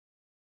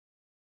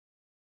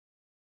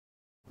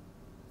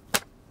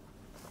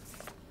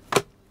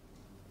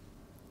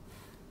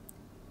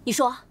你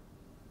说，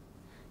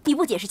你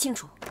不解释清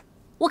楚，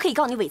我可以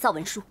告你伪造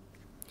文书。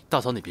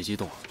大嫂，你别激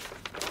动啊，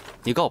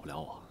你告不了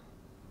我。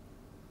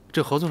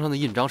这合同上的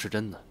印章是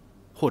真的，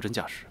货真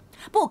价实。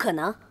不可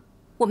能，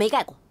我没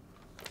盖过。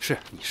是，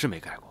你是没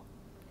盖过，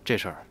这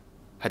事儿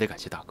还得感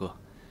谢大哥，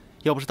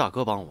要不是大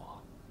哥帮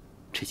我，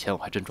这钱我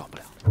还真赚不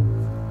了。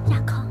亚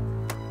康，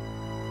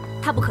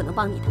他不可能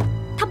帮你的，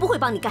他不会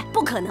帮你盖，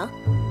不可能。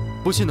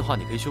不信的话，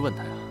你可以去问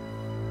他呀。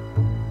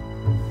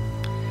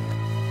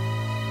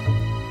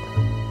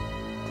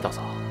大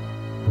嫂，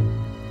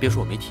别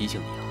说我没提醒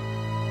你啊，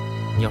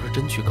你要是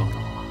真去告的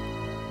话，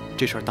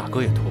这事儿大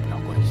哥也脱不了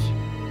关系，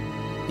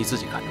你自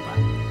己看着办。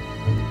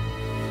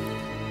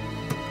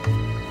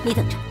你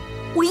等着，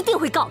我一定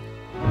会告你。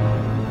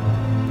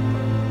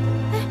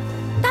哎，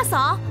大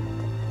嫂，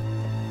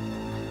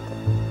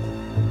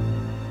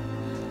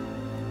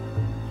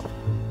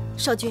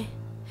少君，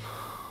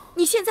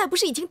你现在不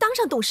是已经当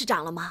上董事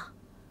长了吗？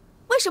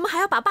为什么还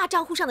要把爸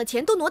账户上的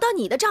钱都挪到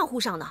你的账户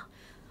上呢？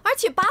而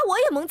且把我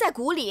也蒙在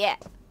鼓里。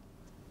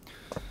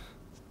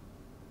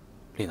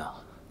丽娜，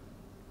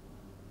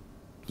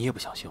你也不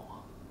相信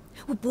我？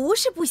我不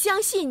是不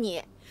相信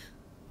你，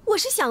我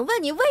是想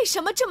问你为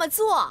什么这么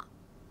做。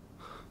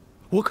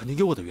我肯定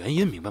有我的原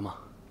因，明白吗？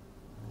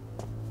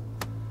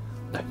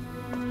来，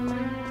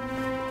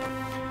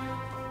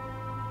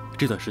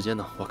这段时间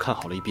呢，我看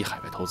好了一笔海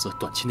外投资，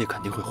短期内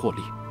肯定会获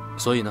利，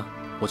所以呢，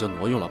我就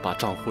挪用了爸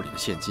账户里的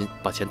现金，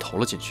把钱投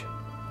了进去。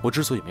我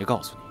之所以没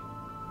告诉你，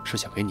是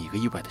想给你一个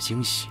意外的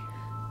惊喜。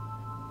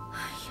哎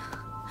呀，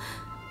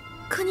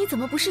可你怎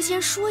么不事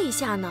先说一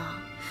下呢？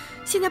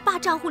现在爸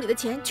账户里的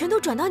钱全都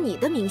转到你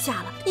的名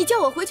下了，你叫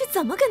我回去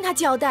怎么跟他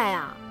交代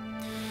啊？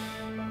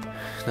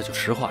那就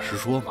实话实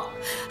说嘛。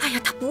哎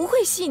呀，他不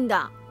会信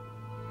的。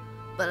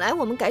本来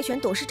我们改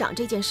选董事长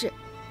这件事，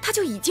他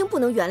就已经不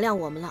能原谅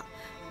我们了。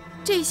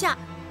这一下，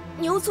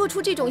你又做出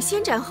这种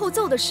先斩后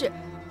奏的事，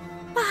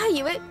爸还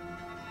以为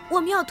我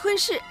们要吞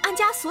噬安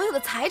家所有的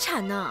财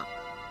产呢。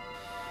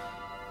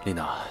丽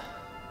娜，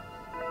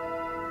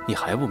你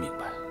还不明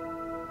白，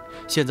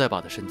现在爸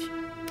的身体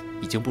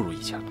已经不如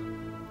以前了。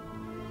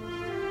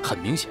很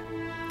明显，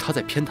他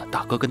在偏袒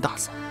大哥跟大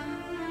嫂。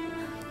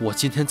我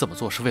今天这么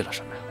做是为了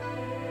什么呀？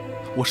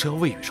我是要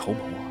未雨绸缪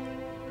啊！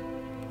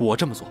我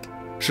这么做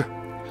是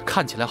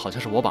看起来好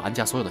像是我把安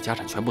家所有的家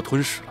产全部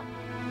吞噬了，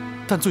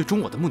但最终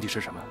我的目的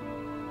是什么？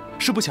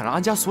是不想让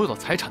安家所有的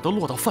财产都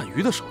落到范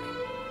瑜的手里。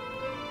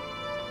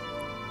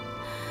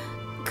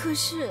可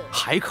是，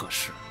还可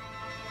是。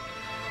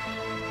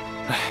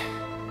哎，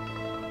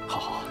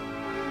好，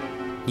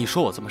你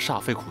说我这么煞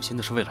费苦心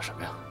的是为了什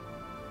么呀？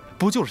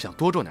不就是想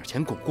多赚点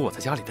钱，巩固我在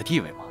家里的地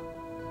位吗？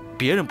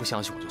别人不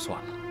相信我就算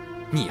了，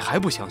你还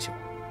不相信我？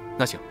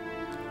那行，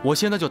我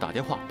现在就打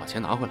电话把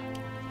钱拿回来。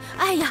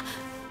哎呀，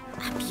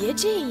别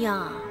这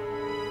样，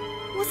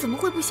我怎么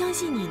会不相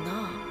信你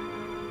呢？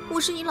我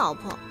是你老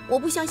婆，我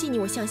不相信你，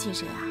我相信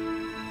谁啊？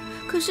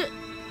可是，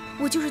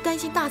我就是担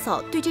心大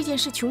嫂对这件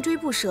事穷追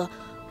不舍，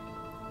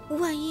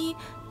万一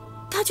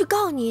她去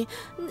告你，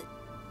那……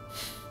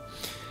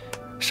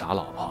傻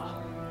老婆，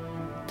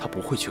她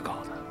不会去告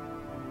的，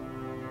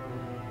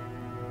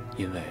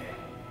因为……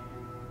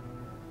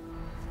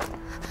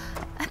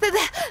贝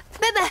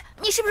贝，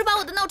你是不是把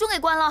我的闹钟给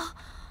关了？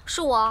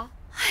是我。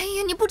哎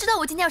呀，你不知道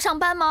我今天要上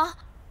班吗？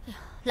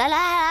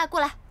来，过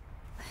来。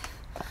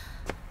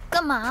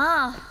干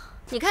嘛？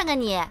你看看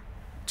你，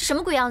这什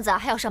么鬼样子啊？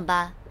还要上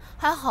班？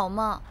还好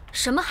吗？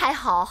什么还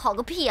好？好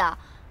个屁啊！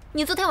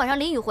你昨天晚上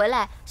淋雨回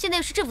来，现在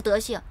又是这副德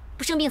行，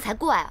不生病才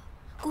怪啊！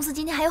公司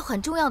今天还有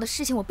很重要的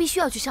事情，我必须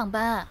要去上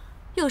班。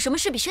有什么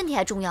事比身体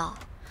还重要？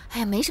哎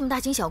呀，没什么大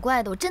惊小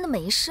怪的，我真的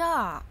没事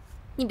儿。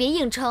你别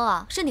硬撑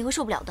啊，身体会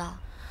受不了的。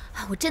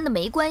我真的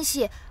没关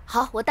系。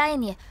好，我答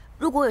应你，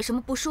如果我有什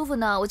么不舒服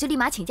呢，我就立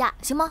马请假，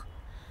行吗？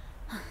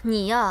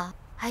你呀，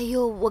哎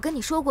呦，我跟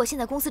你说过，现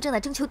在公司正在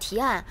征求提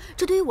案，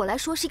这对于我来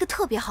说是一个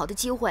特别好的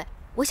机会，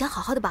我想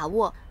好好的把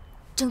握，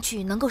争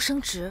取能够升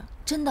职，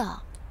真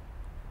的。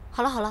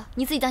好了，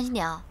你自己当心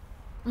点啊。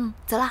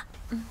走啦。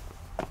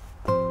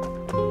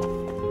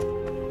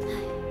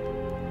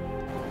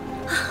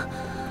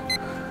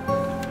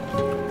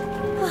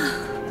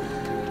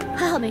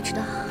还好没迟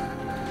到。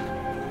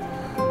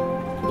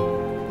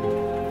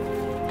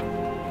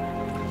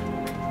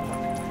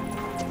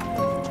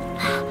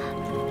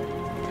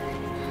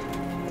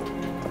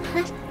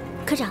哎，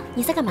科长，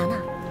你在干嘛呢？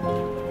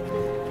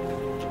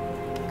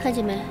看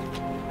见没？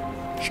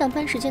上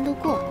班时间都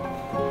过了，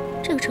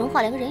这个陈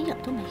化连个人影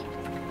都没有。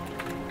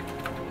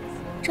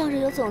仗着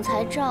有总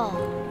裁照，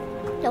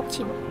了不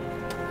起吗？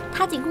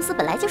他进公司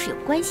本来就是有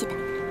关系的，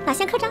哪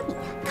像科长你呀，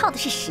靠的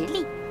是实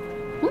力。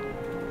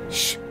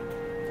嘘，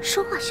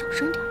说话小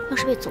声点，要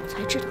是被总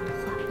裁知道的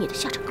话，你的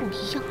下场跟我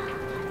一样。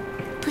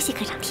多谢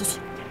科长提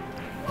醒。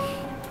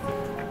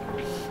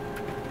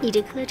你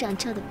这科长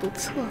叫的不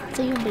错，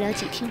再用不了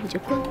几天我就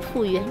官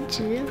复原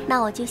职了。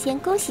那我就先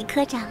恭喜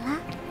科长啦。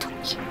同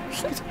意，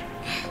说走。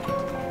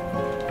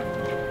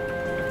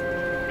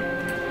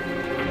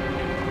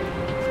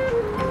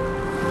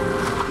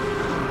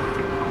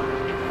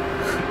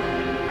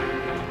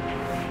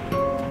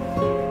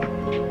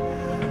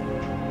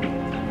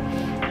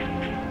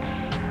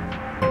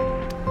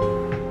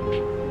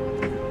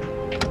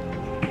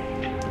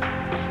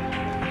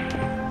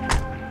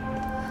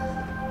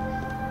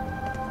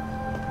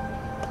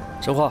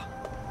陈化，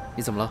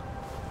你怎么了？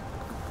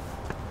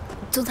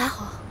总裁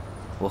好。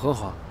我很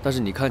好，但是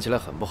你看起来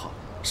很不好，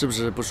是不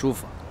是不舒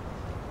服？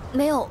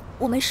没有，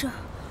我没事。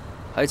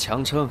还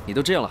强撑，你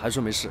都这样了还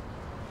说没事？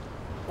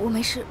我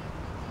没事，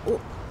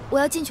我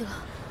要进去了。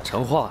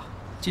陈化，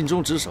尽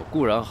忠职守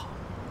固然好，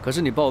可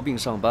是你抱病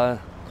上班，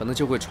可能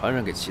就会传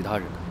染给其他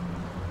人的。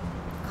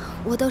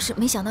我倒是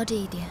没想到这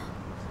一点。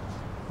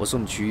我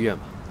送你去医院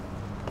吧。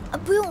啊，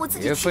不用，我自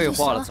己去就行了。别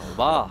废话了，走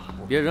吧，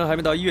别人还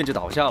没到医院就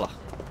倒下了。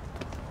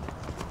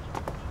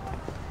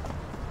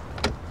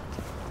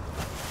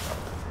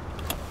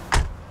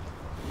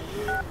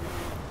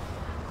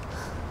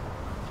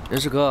人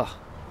事科，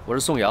我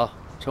是宋瑶，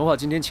陈化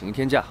今天请1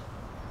天假。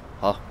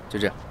好，就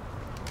这样，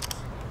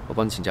我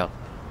帮你请假了。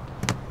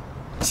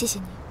谢谢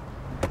你。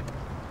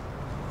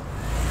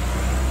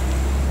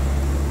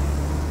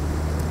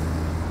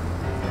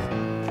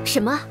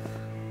什么？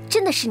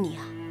真的是你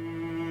啊？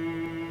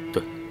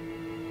对，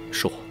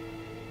是我。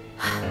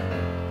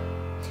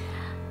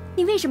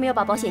你为什么要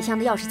把保险箱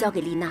的钥匙交给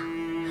丽娜？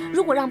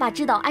如果让爸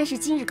知道安氏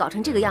今日搞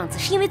成这个样子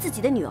是因为自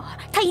己的女儿，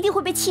他一定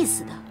会被气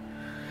死的。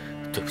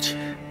对不起，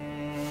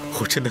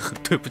我真的很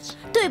对不起。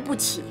对不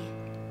起，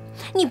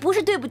你不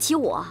是对不起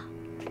我，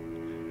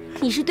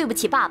你是对不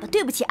起爸爸，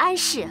对不起安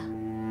氏。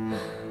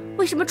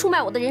为什么出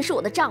卖我的人是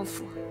我的丈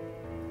夫？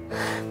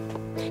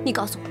你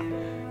告诉我，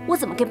我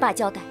怎么跟爸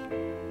交代？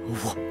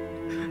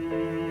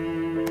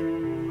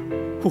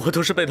我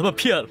都是被他们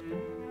骗了。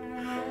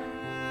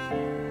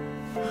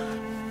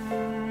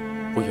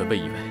我原本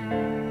以为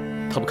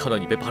他们看到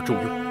你被爸重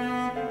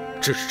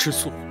用，只是吃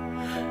醋。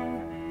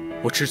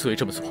我之所以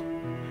这么做，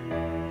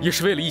也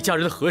是为了一家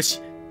人的和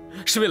谐，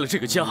是为了这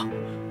个家。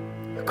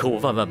可我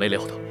万万没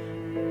料到，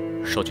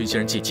少君竟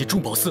然借机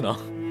中饱私囊。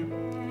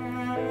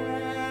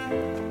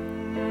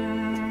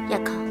亚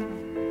康，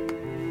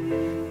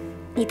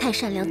你太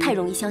善良，太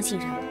容易相信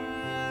人了。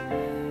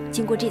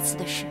经过这次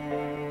的事，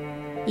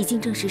已经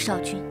证实少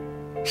君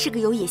是个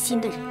有野心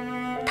的人。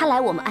他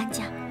来我们安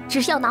家，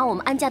只是要拿我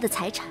们安家的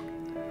财产。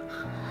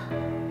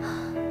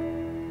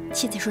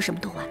现在说什么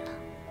都晚了。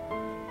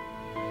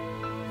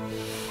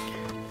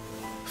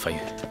樊玉，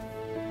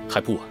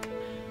还不晚。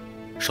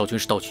少君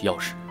是盗取钥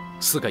匙，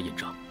私盖印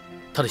章，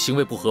他的行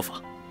为不合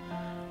法。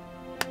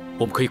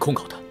我们可以控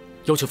告他，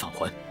要求返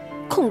还。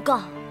控告？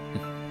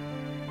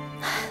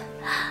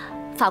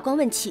法官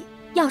问起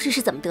钥匙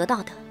是怎么得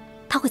到的，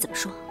他会怎么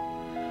说？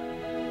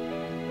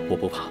我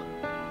不怕，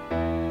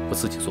我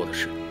自己做的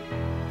事，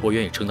我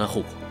愿意承担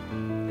后果。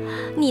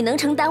你能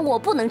承担，我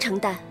不能承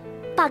担，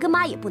爸跟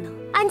妈也不能，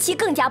安琪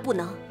更加不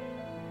能。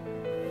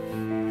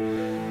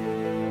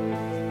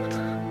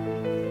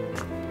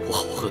我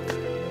好恨，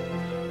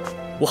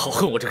我好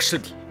恨我这个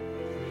身体。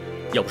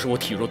要不是我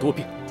体弱多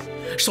病，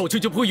少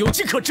君就不会有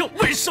机可乘。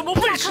为什么？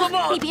为什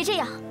么？你别这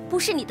样，不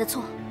是你的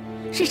错，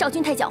是少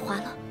君太狡猾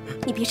了。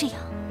你别这样。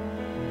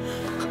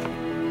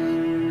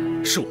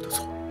是我的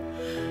错，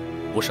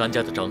我是安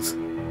家的长子，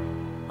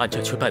安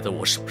家却败在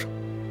我手上。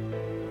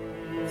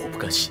我不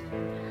甘心，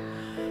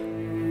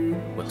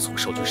我要从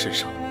少君身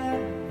上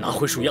拿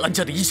回属于安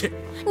家的一切。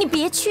你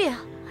别去啊！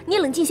你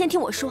冷静，先听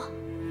我说。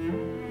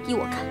依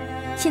我看，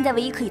现在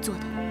唯一可以做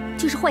的，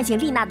就是唤醒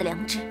丽娜的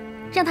良知，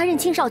让她认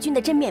清少君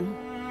的真面目。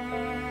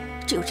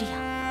只有这样，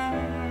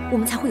我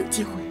们才会有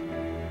机会。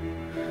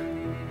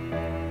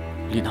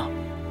丽娜，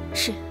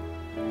是，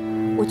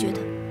我觉得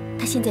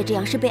她现在这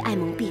样是被爱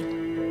蒙蔽了。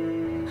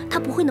她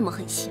不会那么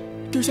狠心，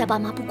丢下爸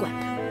妈不管的。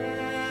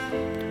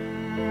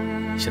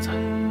现在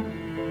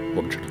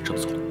我们只能这么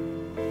做了。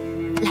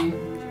来，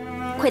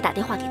快打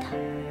电话给他，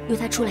约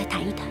他出来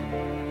谈一谈。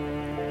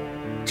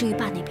至于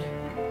爸那边，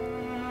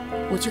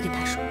我去跟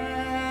他说。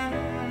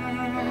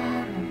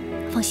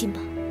放心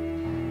吧，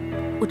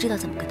我知道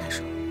怎么跟他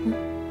说。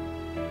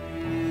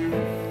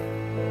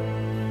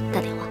打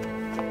电话。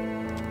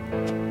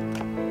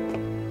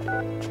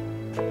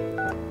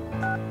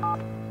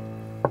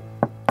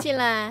进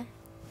来。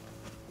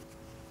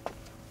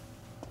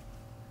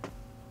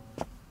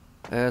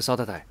邵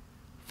太太，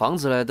房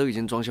子呢都已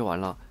经装修完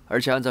了，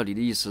而且按照你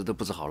的意思都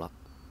布置好了。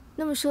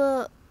那么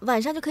说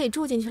晚上就可以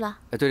住进去了？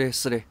对的，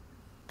是的。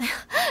哎呀，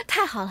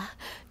太好了，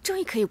终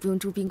于可以不用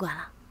住宾馆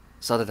了。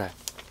邵太太，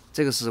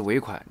这个是尾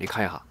款，你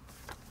看一下。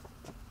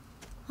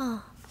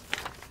哦，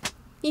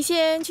你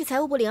先去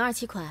财务部领2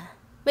期款，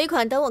尾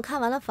款等我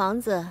看完了房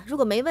子，如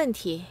果没问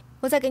题，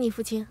我再给你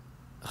付清。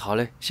好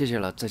嘞，谢谢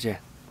了，再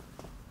见。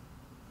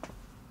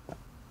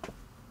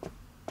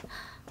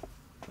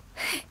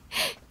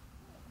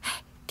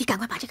你赶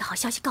快把这个好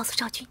消息告诉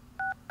少君。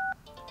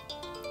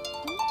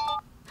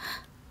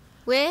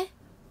喂，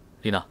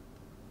丽娜，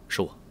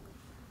是我。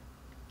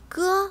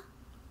哥，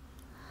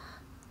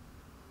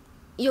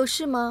有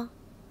事吗？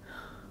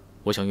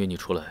我想约你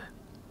出来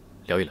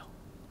聊一聊。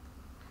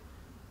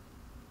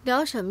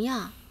聊什么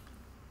呀？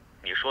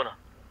你说呢？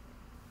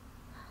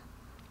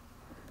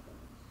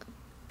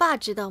爸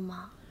知道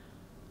吗？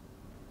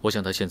我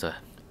想他现在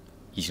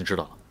已经知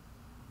道了。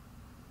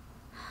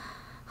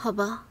好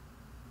吧。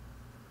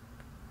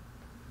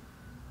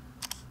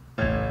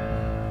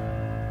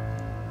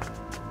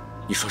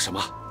你说什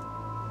么？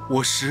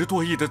我10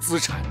多亿的资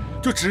产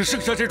就只剩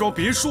下这幢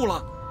别墅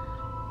了？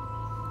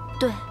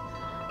对，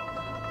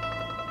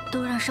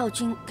都让少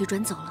君给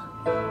转走了。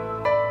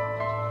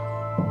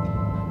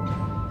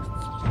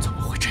怎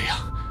么会这样？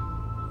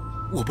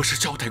我不是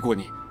交代过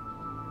你，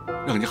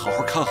让你好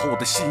好看好我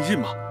的信印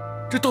吗？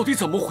这到底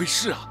怎么回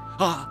事啊？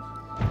啊！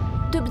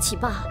对不起，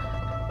爸，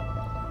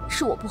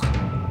是我不好。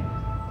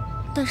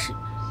但是，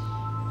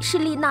是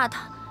丽娜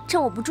她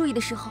趁我不注意的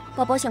时候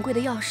把保险柜的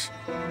钥匙。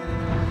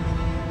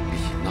丽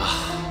娜，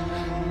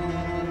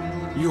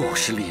又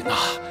是丽娜，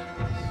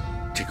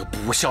这个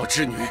不孝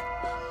之女，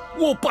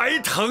我白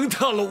疼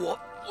她了，我。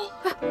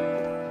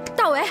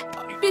大为，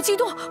别激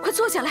动，快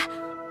坐下来，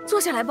坐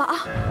下来吧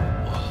啊！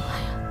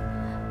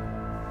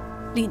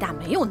丽娜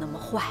没有那么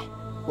坏，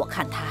我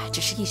看她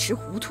只是一时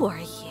糊涂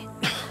而已。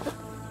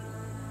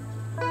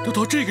都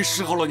到这个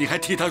时候了，你还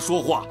替她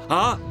说话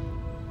啊？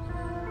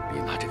丽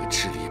娜这个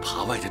吃里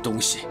扒外的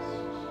东西，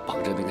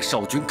帮着那个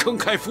少君坑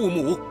害父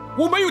母，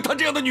我没有她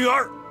这样的女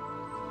儿。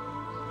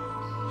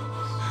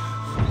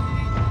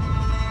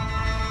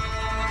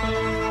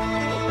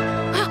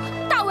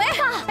大为，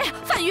哎呀，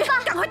范宇，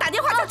赶快打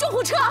电话叫救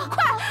护车，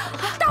快！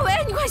大为，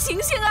你快醒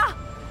醒啊！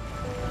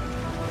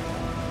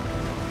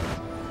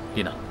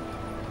丽娜，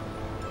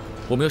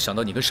我没有想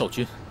到你跟少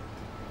君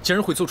竟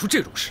然会做出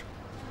这种事。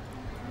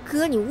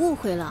哥，你误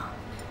会了，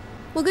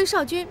我跟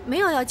少君没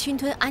有要侵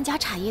吞安家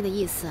产业的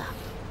意思。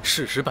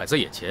事实摆在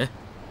眼前，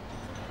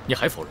你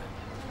还否认？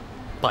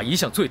爸一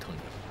向最疼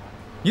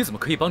你，你怎么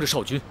可以帮着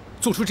少君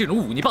做出这种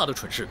忤逆爸的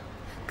蠢事？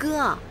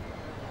哥，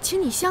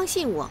请你相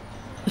信我，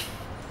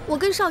我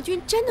跟少君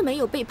真的没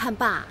有背叛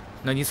爸。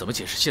那你怎么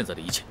解释现在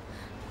的一切？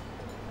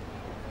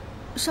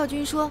少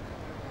君说，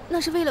那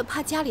是为了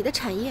怕家里的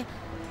产业。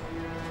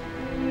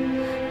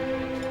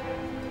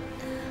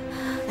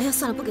哎呀，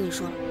算了，不跟你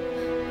说了。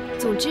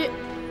总之，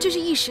这是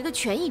一时的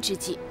权宜之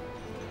计。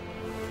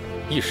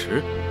一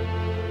时？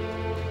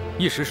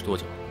一时是多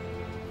久？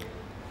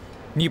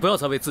你不要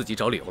再为自己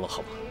找理由了，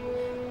好吗？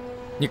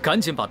你赶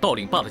紧把盗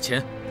领爸的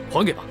钱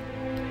还给爸。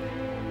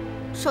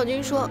少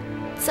君说，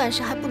暂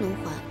时还不能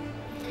还。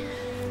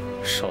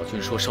少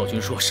君说，少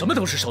君说，什么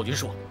都是少君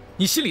说。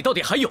你心里到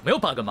底还有没有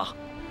爸跟妈？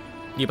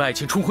你把爱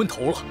情冲昏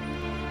头了。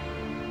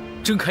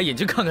睁开眼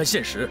睛看看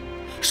现实，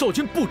少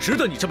君不值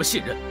得你这么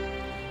信任。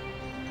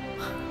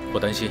我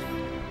担心，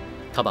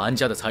他把安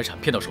家的财产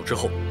骗到手之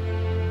后，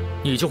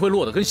你就会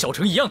落得跟小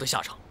城一样的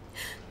下场。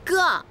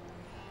哥，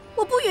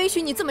我不允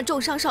许你这么重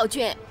伤少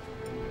君。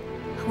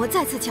我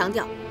再次强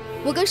调，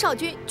我跟少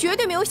君绝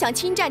对没有想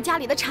侵占家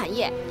里的产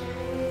业。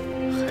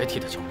还替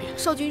他狡辩。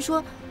少君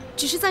说，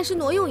只是暂时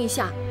挪用一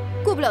下，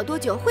过不了多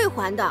久会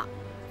还的。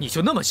你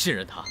就那么信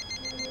任他？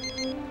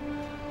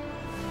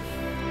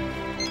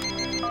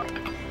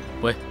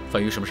喂，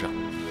范宇，什么事啊？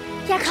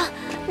亚康，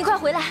你快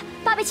回来，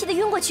爸被气得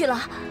晕过去了。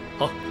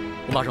好，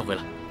我马上回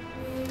来。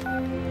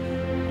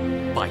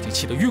爸已经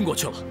气得晕过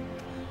去了。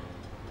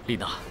丽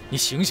娜，你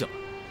醒醒了，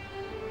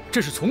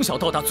这是从小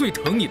到大最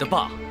疼你的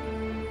爸。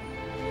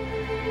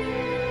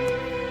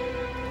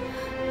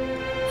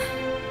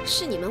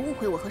是你们误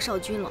会我和少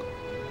君了，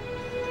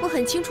我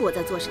很清楚我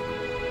在做什么，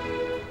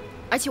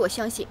而且我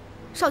相信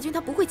少君他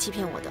不会欺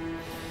骗我的。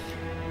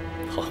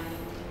好，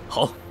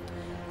好，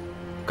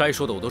该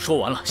说的我都说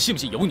完了，信不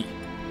信由你。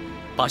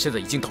爸现在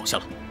已经倒下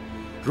了，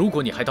如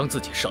果你还当自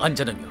己是安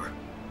家的女儿，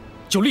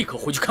就立刻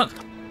回去看看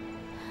他。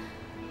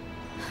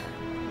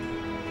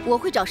我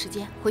会找时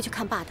间回去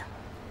看爸的，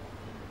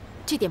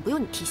这点不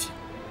用你提醒。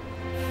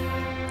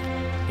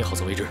你好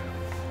自为之。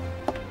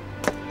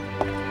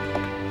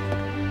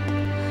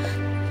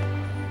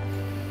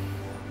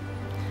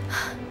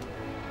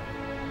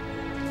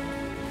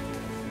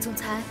总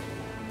裁，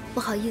不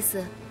好意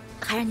思，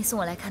还让你送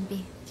我来看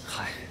病。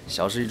嗨，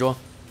小事一桩。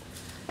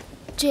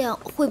这样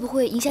会不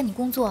会影响你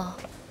工作啊？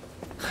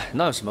嗨，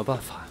那有什么办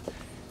法？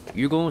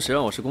于公谁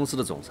让我是公司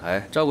的总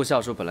裁，照顾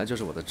下属本来就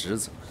是我的职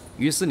责。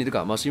于思，你的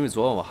感冒是因为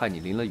昨晚我害你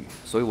淋了雨，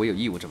所以我有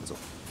义务这么做。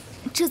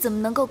这怎么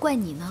能够怪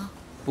你呢？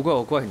不怪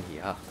我，怪你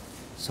啊！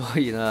所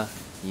以呢，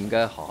你应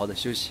该好好的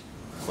休息。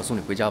我送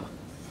你回家吧。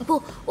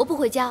不，我不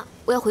回家，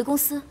我要回公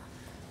司。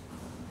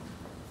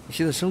你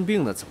现在生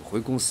病了，怎么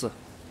回公司？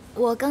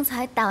我刚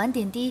才打完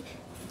点滴，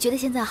觉得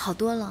现在好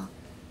多了。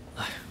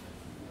哎，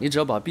你只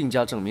要把病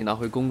假证明拿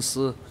回公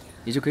司，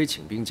你就可以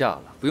请病假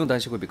了，不用担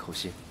心会被扣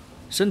薪。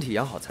身体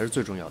养好才是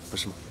最重要的，不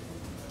是吗？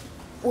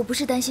我不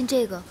是担心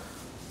这个，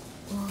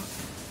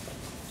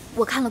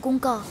我看了公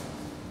告，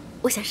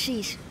我想试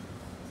一试。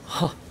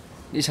哈，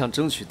你想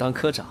争取当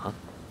科长？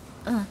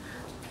嗯，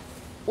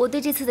我对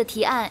这次的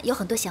提案有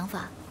很多想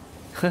法。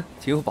哼，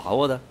挺有把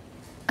握的。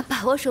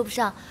把握说不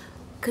上，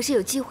可是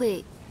有机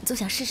会总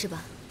想试试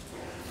吧。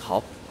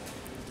好，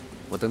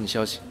我等你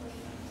消息。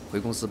回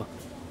公司吧。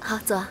好，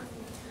走啊。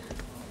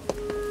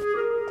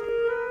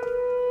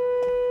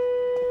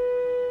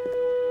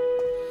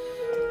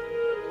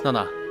娜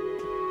娜，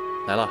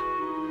来了。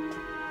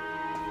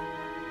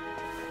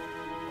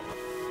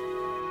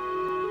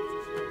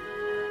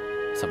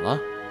怎么了？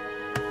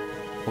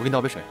我给你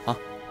倒杯水啊。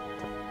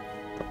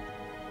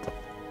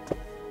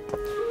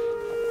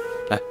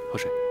来喝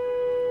水。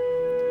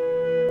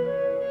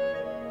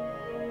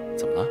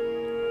怎么了？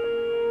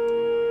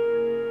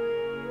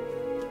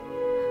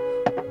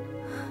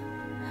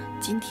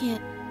今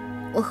天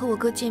我和我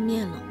哥见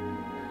面了，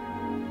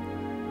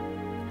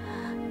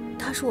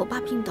他说我爸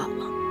病倒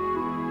了。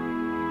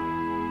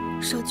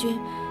少君，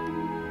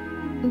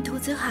你投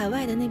资海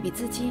外的那笔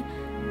资金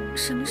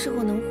什么时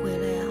候能回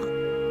来呀？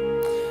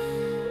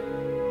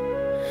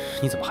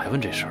你怎么还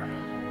问这事儿？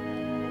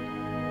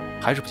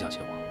还是不相信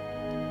我？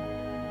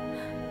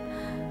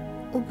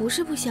我不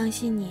是不相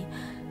信你，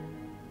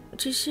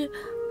只是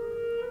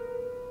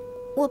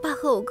我爸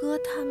和我哥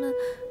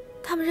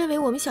他们认为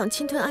我们想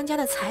侵吞安家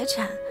的财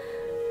产。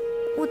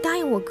我答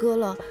应我哥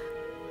了，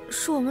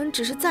说我们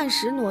只是暂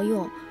时挪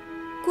用，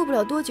过不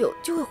了多久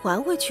就会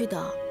还回去的。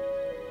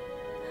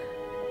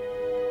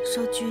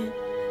少君，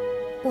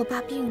我爸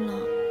病了，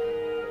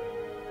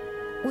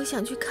我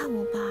想去看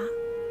我爸。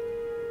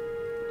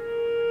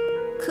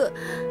可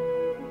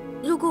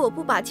如果我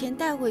不把钱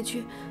带回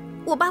去，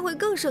我爸会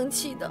更生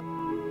气的，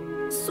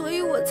所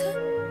以我才……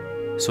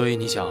所以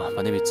你想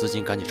把那笔资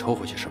金赶紧抽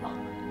回去是吗？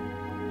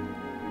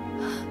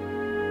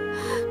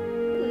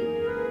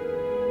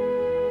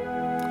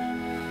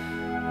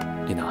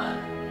丽娜，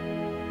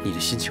你的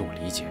心情我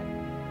理解，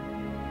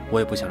我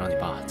也不想让你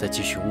爸再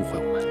继续误会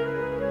我们。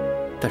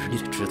但是你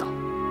得知道，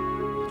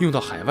用到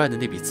海外的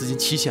那笔资金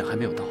期限还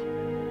没有到，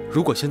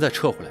如果现在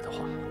撤回来的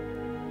话，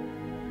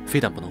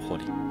非但不能获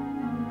利，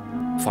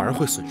反而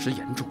会损失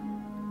严重。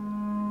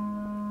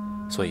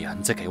所以啊，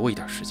你再给我一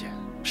点时间，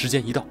时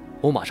间一到，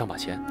我马上把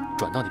钱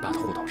转到你爸的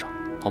户头上，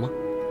好吗？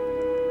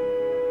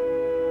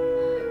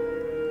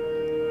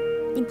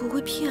你不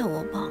会骗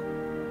我吧？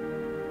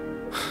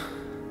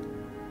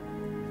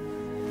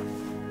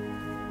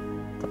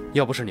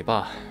要不是你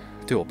爸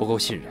对我不够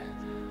信任，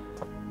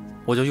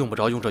我就用不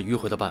着用这迂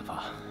回的办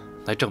法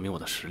来证明我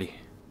的实力。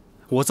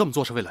我这么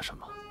做是为了什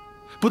么？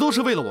不都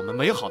是为了我们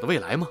美好的未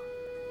来吗？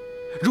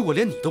如果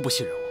连你都不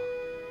信任我，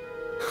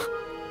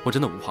我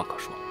真的无话可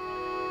说。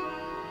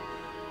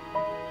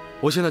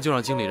我现在就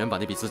让经理人把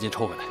那笔资金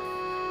抽回来。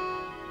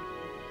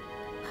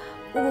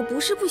我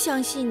不是不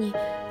相信你，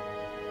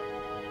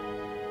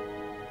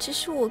只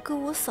是我哥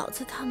我嫂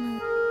子他们……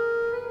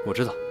我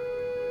知道，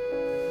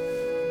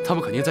他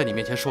们肯定在你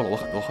面前说了我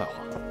很多坏话，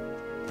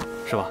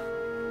是吧？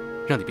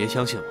让你别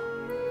相信我。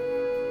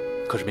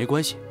可是没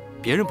关系，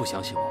别人不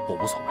相信我，我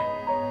无所谓。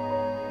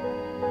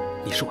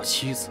你是我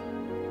妻子，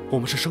我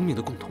们是生命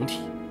的共同体。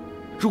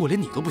如果连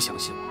你都不相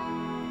信我，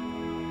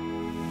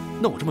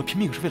那我这么拼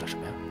命是为了什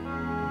么呀？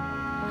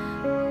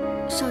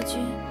少君，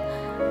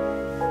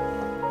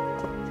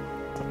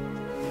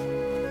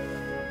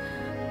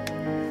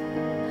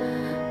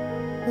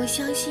我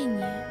相信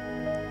你。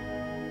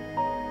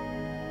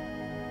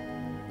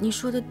你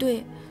说的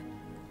对，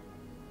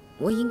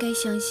我应该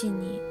相信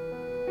你。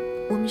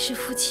我们是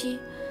夫妻，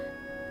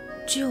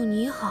只有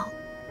你好，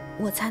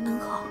我才能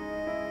好。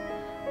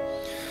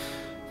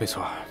没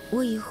错，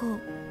我以后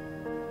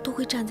都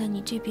会站在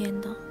你这边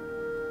的。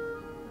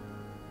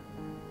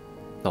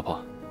老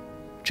婆，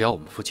只要我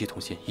们夫妻同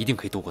心，一定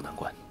可以渡过难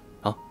关，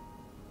啊？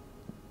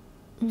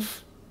嗯。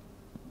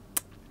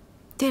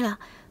对了，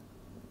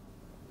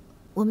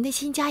我们的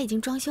新家已经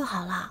装修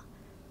好了，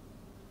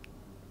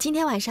今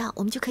天晚上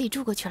我们就可以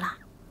住过去了。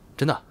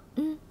真的？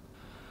嗯。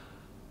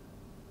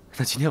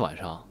那今天晚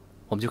上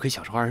我们就可以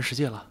享受二人世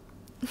界了。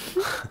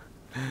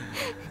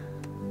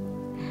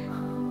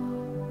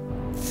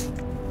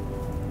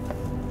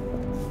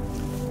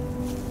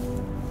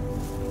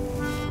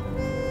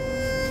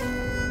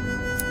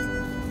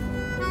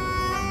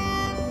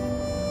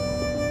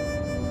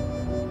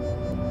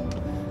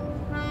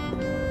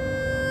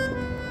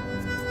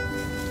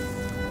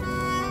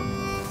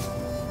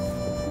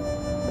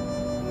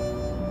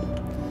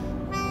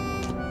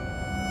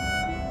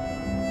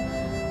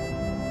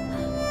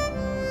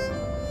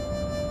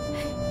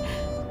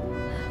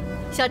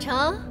小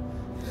程，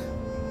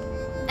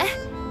哎，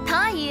唐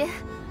阿姨，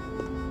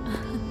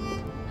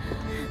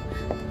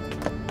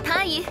唐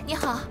阿姨你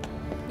好，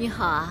你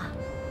好啊，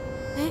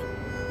哎，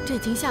这已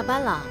经下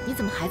班了，你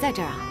怎么还在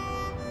这儿啊？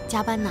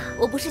加班呐？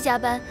我不是加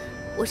班，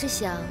我是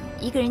想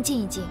一个人静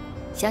一静，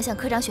想想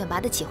科长选拔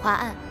的企划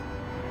案。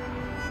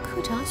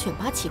科长选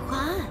拔企划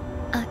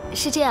案？啊，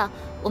是这样，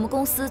我们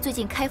公司最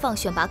近开放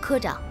选拔科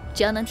长，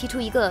只要能提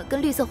出一个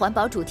跟绿色环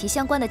保主题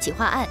相关的企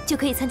划案，就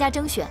可以参加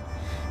征选。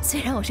虽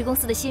然我是公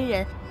司的新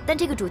人，但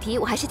这个主题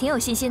我还是挺有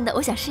信心的，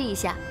我想试一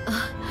下。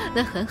啊，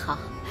那很好，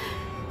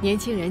年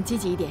轻人积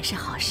极一点是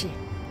好事。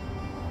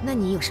那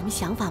你有什么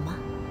想法吗？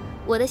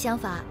我的想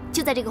法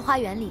就在这个花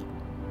园里。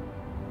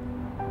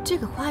这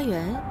个花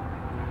园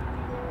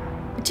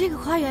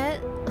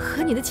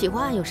和你的企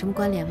划案有什么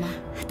关联吗？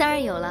当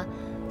然有了。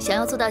想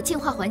要做到净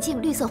化环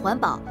境、绿色环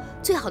保，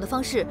最好的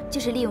方式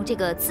就是利用这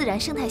个自然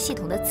生态系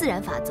统的自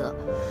然法则。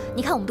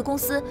你看我们的公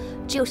司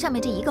只有上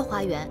面这一个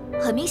花园，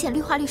很明显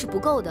绿化率是不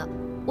够的。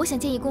我想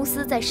建议公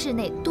司在室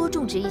内多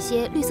种植一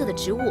些绿色的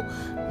植物，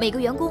每个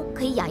员工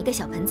可以养一个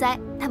小盆栽，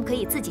他们可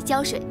以自己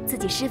浇水、自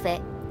己施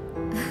肥。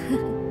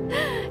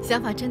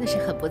想法真的是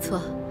很不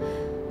错。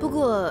不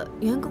过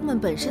员工们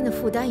本身的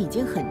负担已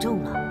经很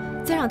重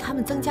了，再让他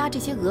们增加这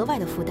些额外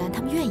的负担，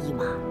他们愿意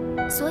吗？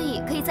所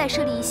以可以再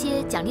设立一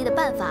些奖励的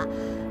办法，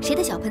谁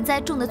的小盆栽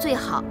种得最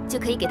好，就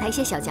可以给他一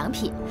些小奖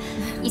品。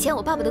以前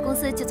我爸爸的公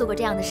司就做过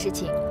这样的事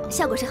情，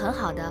效果是很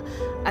好的，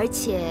而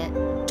且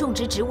种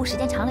植植物时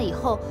间长了以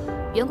后，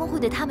员工会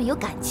对他们有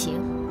感情，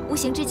无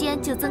形之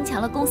间就增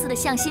强了公司的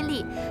向心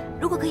力。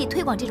如果可以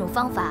推广这种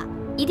方法，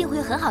一定会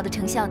有很好的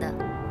成效的。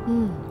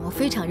我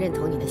非常认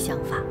同你的想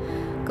法。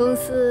公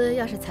司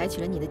要是采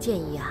取了你的建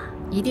议啊，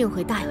一定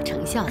会大有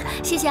成效的。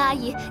谢谢阿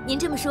姨，您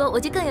这么说我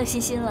就更有信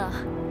心了。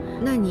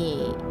那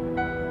你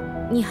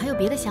还有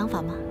别的想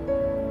法吗？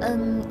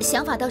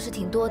想法倒是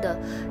挺多的，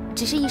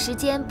只是一时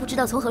间不知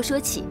道从何说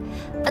起。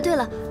啊，对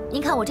了，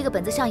您看我这个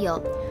本子上有，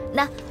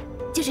那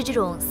就是这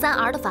种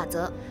3R 的法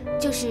则，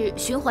就是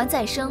循环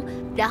再生，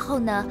然后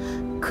呢，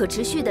可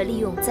持续的利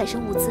用再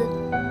生物资。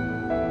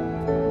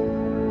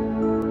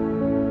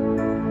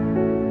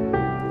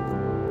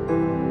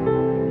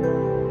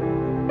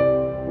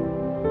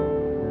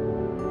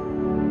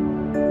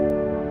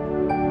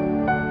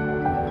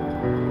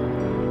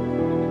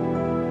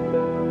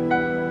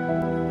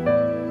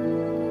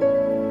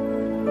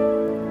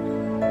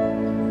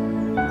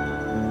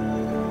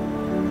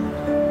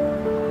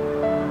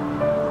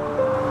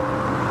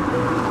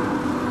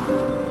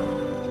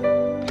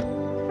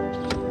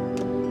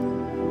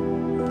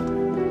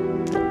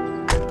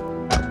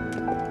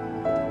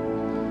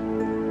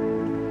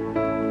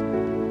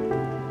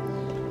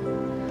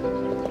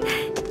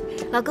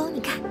老公，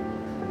你看，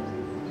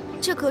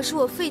这可是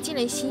我费尽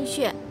了心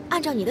血，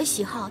按照你的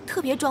喜好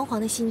特别装潢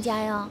的新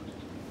家哟。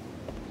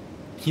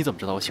你怎么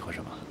知道我喜欢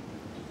什么？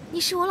你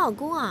是我老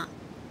公啊！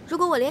如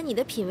果我连你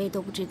的品味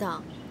都不知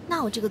道，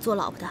那我这个做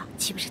老婆的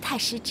岂不是太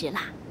失职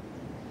啦？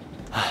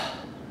唉，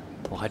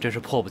我还真是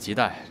迫不及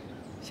待，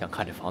想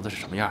看这房子是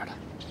什么样的。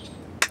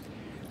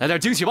来点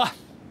惊喜吧！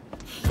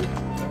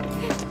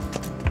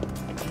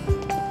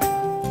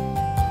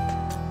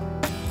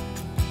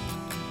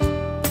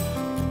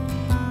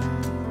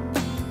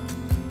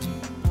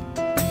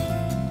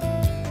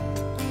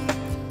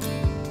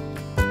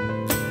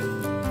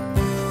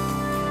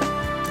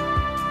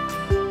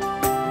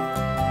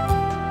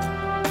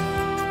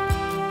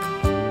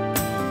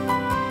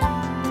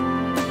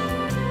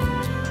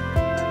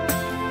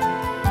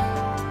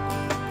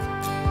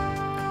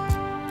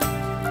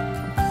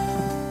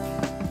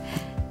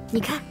你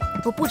看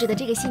我布置的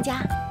这个新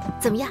家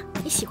怎么样？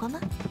你喜欢吗？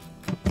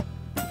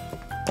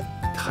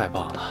太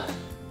棒了！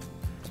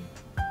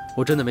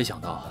我真的没想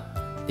到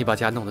你把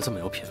家弄得这么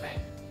有品味。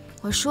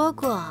我说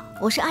过，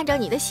我是按照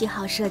你的喜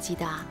好设计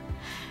的。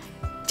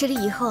这里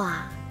以后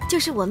啊，就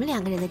是我们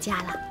2个人的家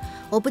了。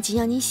我不仅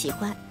要你喜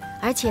欢，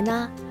而且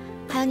呢，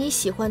还有你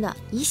喜欢的，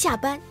一下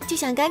班就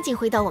想赶紧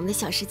回到我们的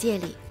小世界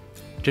里。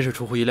真是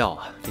出乎意料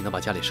啊！你能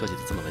把家里设计得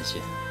这么温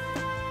馨，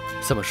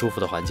这么舒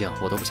服的环境，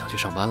我都不想去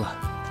上班了。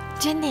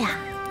真的呀？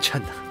真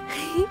的。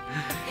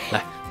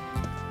来，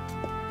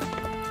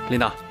琳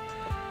娜，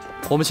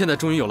我们现在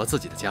终于有了自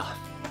己的家，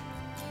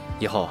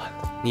以后啊，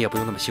你也不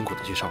用那么辛苦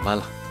的去上班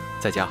了，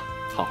在家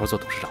好好做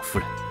董事长夫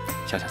人，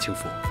享享清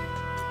福。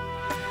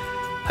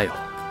还有，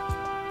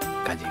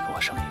赶紧给我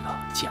生一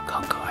个健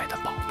康可爱的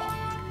宝宝。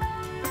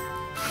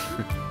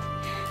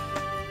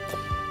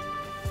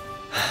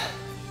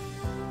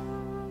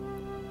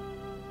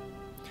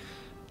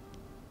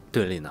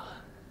对了，琳娜，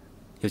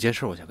有件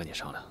事我想跟你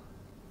商量。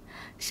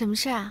什么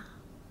事啊？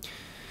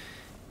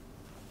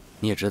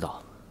你也知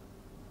道，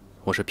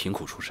我是贫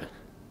苦出身，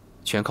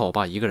全靠我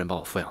爸一个人把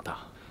我抚养大。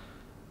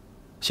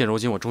现如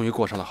今我终于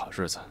过上了好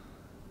日子，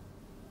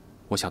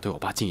我想对我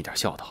爸尽一点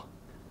孝道，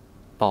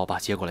把我爸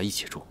接过来一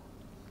起住，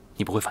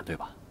你不会反对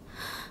吧？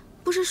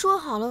不是说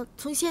好了，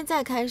从现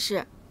在开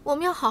始我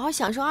们要好好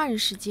享受2人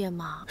世界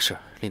吗？是，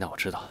丽娜，我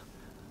知道，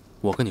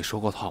我跟你说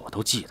过的话我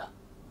都记得。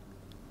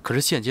可是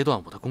现阶段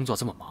我的工作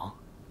这么忙，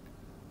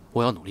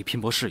我要努力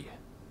拼搏事业，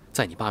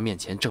在你爸面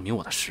前证明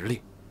我的实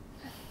力。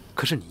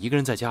可是你一个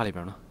人在家里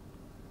边呢，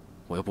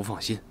我又不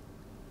放心。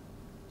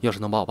要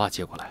是能把我爸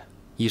接过来，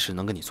一是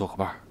能跟你做个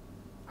伴儿，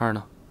二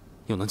呢，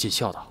又能尽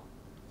孝道，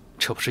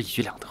这不是一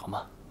举两得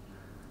吗？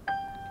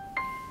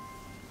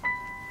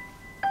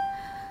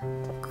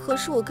可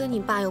是我跟你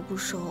爸又不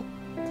熟，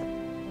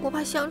我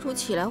怕相处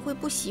起来会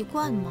不习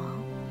惯吗？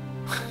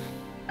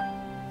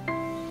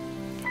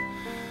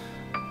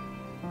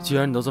既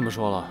然你都这么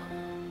说了，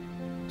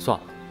算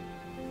了，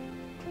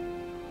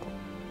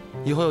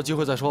以后有机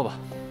会再说吧。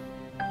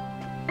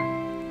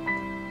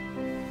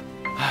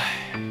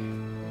唉，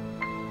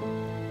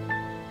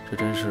这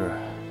真是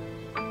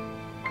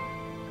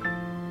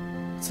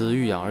子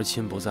欲养而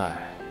亲不在，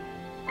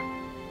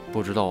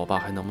不知道我爸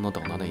还能不能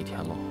等到那一天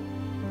喽。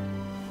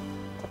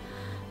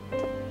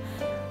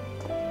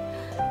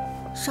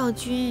少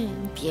君，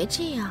你别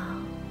这样，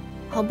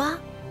好吧，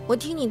我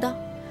听你的，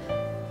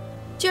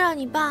就让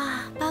你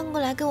爸搬过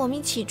来跟我们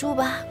一起住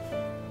吧。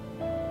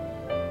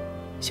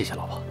谢谢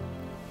老婆。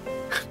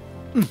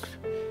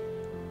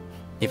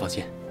你放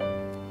心，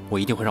我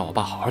一定会让我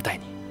爸好好待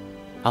你，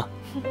啊。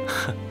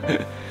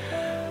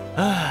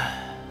唉。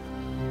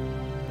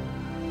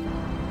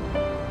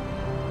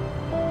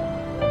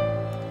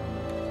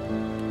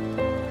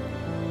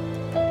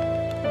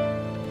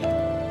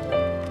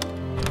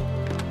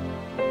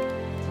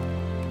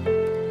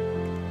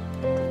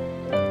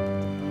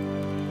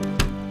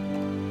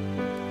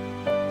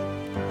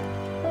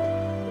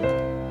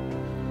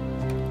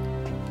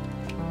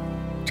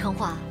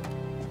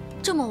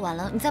晚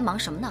了，你在忙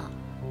什么呢？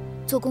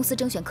做公司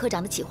征选科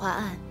长的企划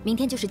案，明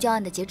天就是交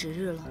案的截止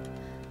日了，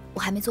我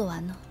还没做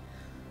完呢。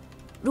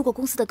如果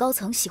公司的高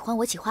层喜欢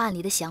我企划案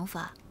里的想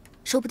法，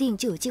说不定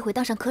就有机会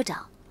当上科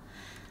长。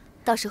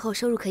到时候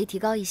收入可以提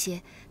高一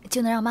些，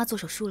就能让妈做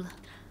手术了。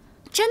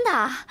真的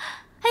啊？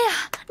哎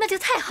呀，那就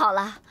太好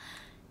了。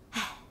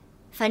哎，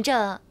反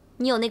正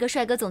你有那个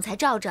帅哥总裁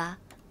罩着，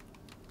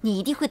你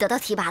一定会得到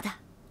提拔的。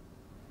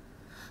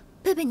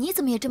贝贝，你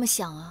怎么也这么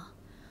想啊？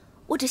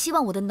我只希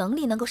望我的能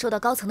力能够受到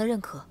高层的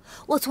认可，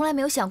我从来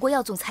没有想过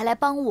要总裁来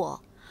帮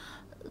我。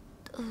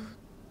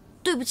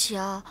对不起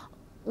啊，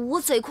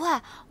我嘴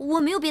快，我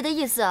没有别的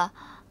意思，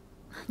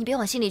你别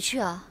往心里去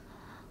啊。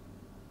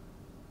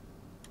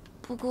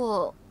不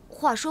过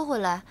话说回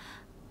来，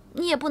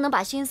你也不能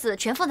把心思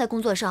全放在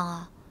工作上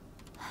啊。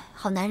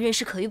好男人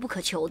是可遇不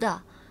可求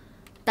的，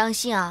当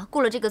心啊，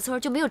过了这个村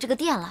就没有这个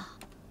店了。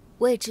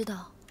我也知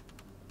道，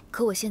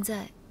可我现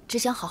在只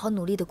想好好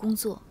努力的工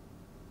作，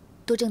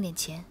多挣点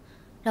钱，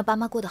让爸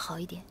妈过得好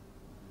一点。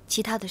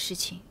其他的事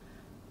情，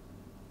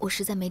我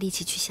实在没力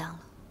气去想了。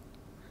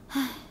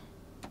唉，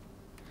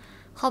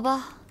好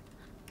吧，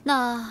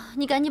那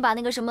你赶紧把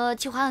那个什么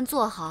企划案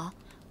做好，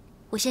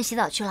我先洗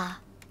澡去啦。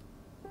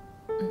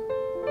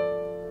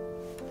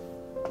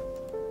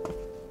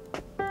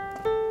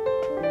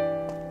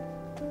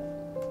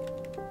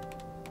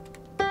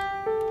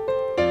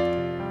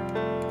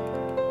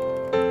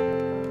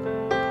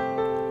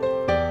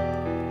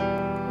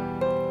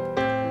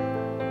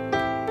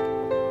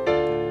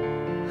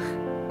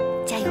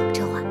加油，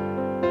陈华！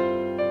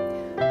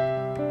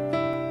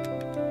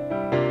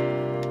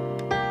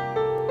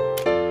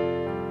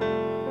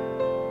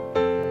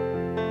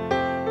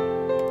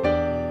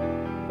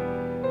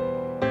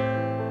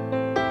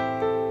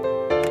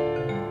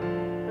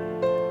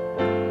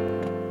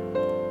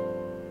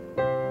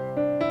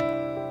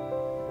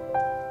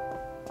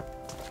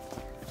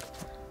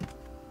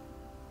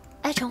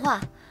哎，陈华，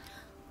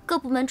各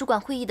部门主管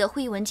会议的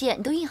会议文件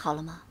你都印好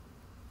了吗？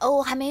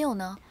我还没有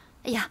呢。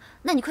哎呀，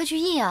那你快去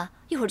印啊，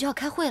一会儿就要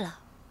开会了。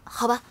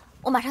好吧，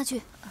我马上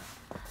去。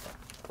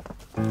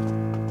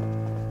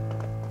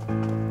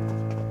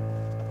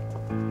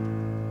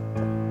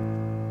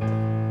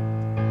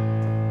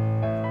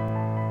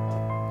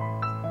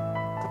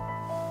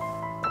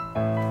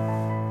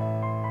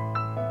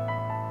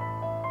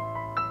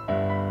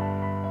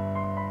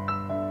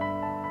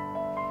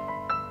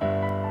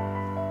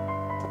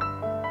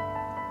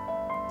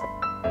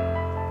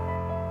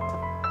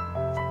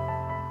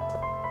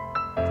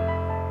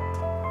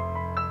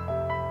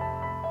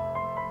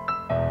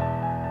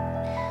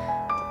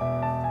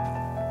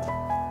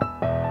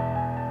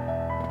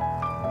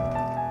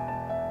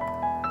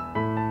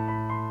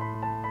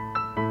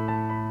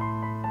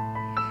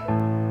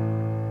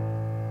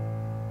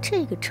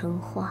这个陈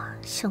华，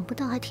想不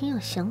到还挺有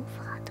想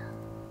法的。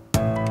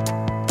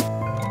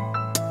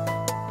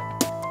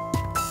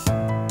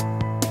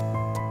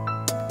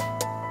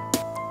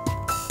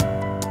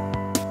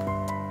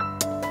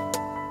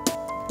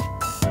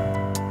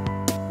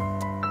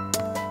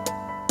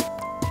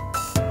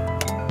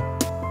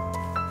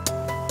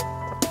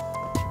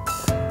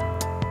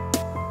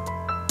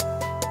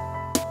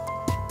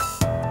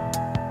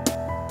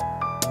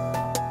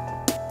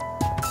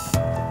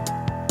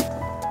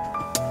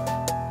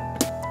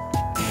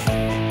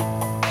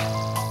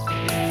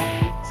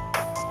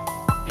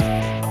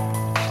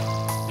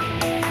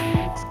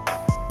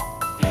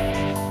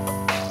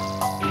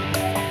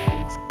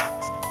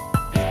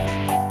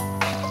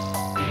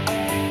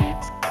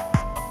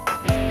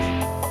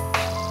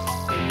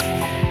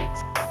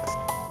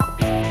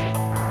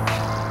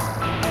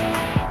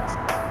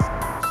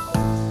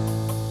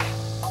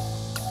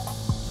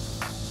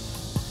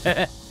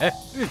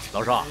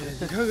老少，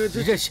你看看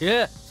你这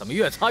鞋怎么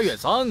越擦越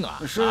脏啊？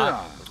是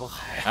啊，多好！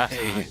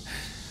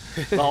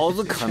老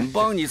子肯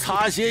帮你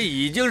擦鞋，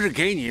已经是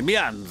给你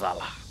面子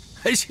了，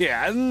还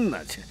钱呢？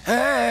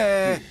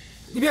哎，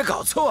你别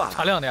搞错啊！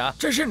擦亮点，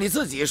这是你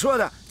自己说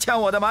的，欠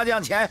我的麻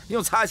将钱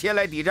用擦鞋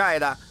来抵债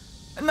的，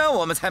那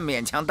我们才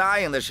勉强答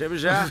应的，是不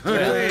是？可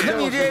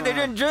你这也得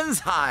认真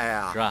擦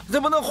呀！是啊，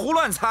怎么能胡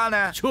乱擦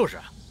呢？就是，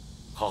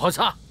好好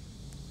擦。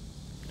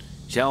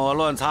嫌我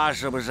乱擦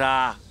是不是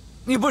啊？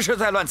你不是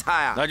在乱擦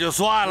呀？那就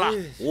算了，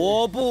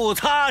我不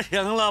擦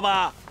行了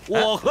吧？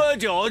我喝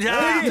酒去。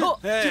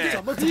这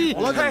怎么地？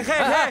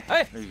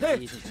哎，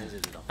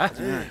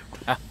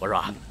我说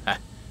啊，哎，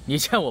你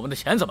欠我们的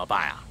钱怎么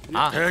办呀？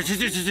啊！这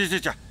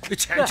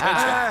钱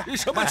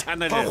什么钱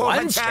呢？这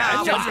还钱！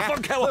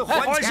放开我！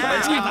还钱！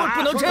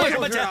不能这样！什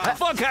么钱？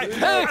放开！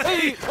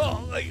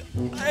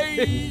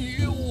哎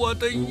呦，我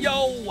的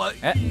腰啊！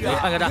哎，你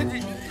看看这，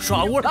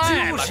耍无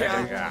赖嘛！这是！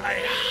哎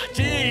呀，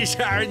这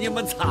下你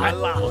们惨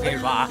了！我跟你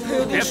说啊，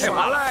别废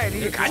话了，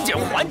你赶紧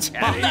还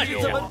钱！那就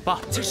行。爸，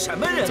这什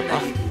么人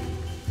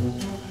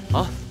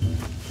啊？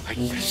哎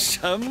呀，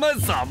什么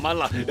怎么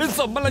了？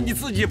怎么了？你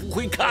自己不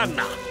会看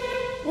呐？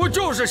我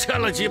就是欠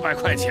了几百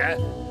块钱，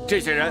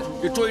这些人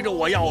追着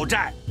我要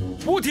债，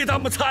不替他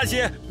们擦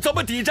鞋，怎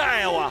么抵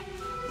债呀？我。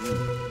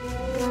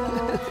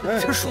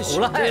这耍无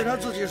赖！这是他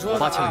自己说的。我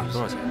爸欠你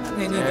多少钱？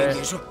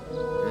你说。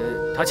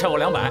他欠我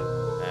200，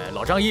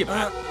老张100，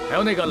还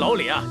有那个老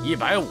李啊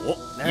150，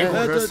一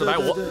共是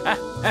450。哎，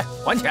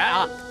还钱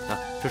啊！啊，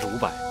这是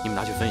500，你们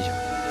拿去分一下。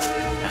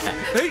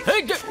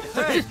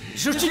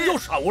这又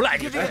耍无赖！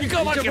你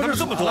干嘛给他们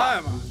这么多？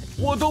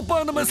我都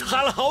帮他们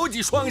擦了好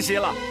几双鞋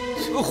了，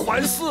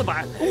还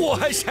400，我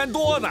还嫌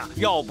多呢。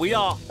要不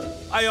要？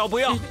哎，要不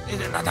要？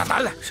拿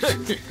来！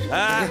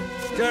哎，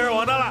这是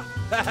我的了。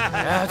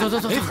哎，走，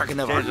没法跟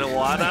他玩。这是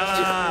我的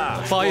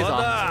了，不好意思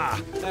啊。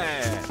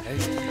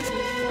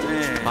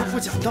不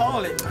讲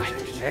道理。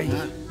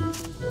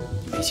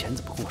你没钱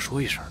怎么跟我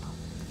说一声呢？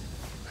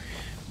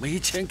没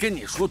钱跟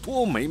你说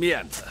多没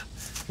面子。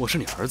我是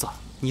你儿子，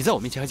你在我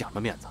面前还讲什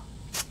么面子？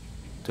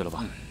对了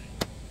吧？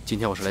今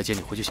天我是来接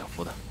你回去享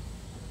福的。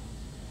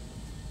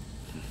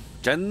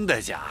真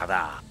的假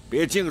的？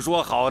别净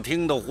说好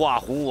听的话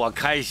哄我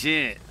开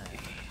心。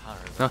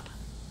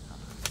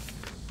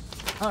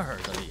他儿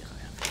子厉害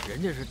呀，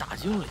人家是大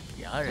经理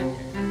呀，人家。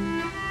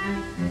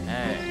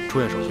哎，出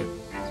院手续。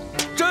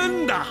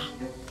真的，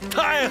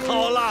太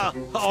好了，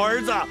好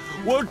儿子，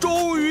我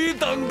终于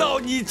等到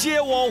你接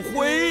我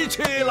回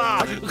去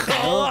了。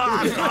好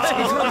啊，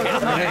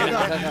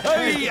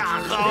哎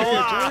呀，好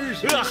啊，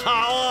好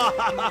啊。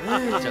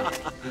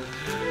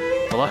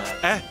走吧。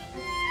哎，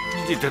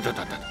你等，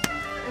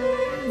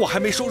我还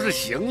没收拾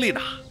行李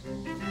呢。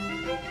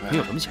你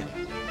有什么行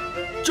李？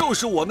就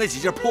是我那几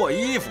件破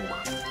衣服嘛。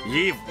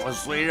衣服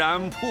虽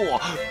然破，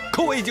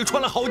可我已经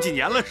穿了好几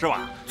年了，是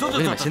吧？走，给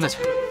你买新的去。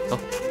走，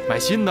买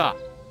新的。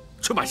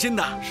去买新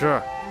的？是。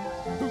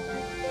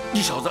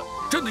你小子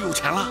真的有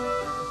钱了？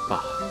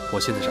爸，我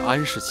现在是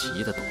安氏企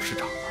业的董事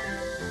长了。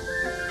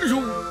哎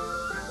呦，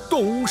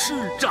董事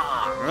长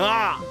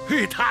啊！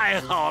嘿，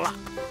太好了。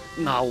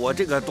那我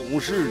这个董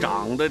事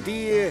长的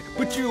爹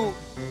不就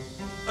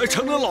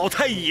成了老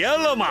太爷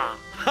了吗？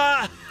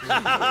哈！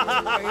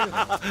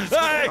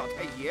哎，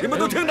你们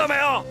都听到没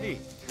有？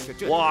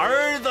我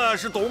儿子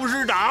是董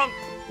事长，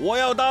我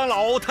要当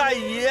老太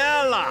爷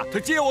了，他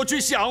接我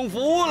去享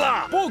福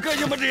了，不跟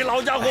你们这些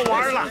老家伙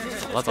玩了。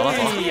走了。哎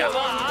呀，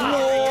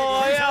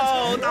我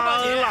要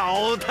当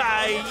老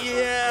太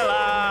爷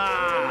了。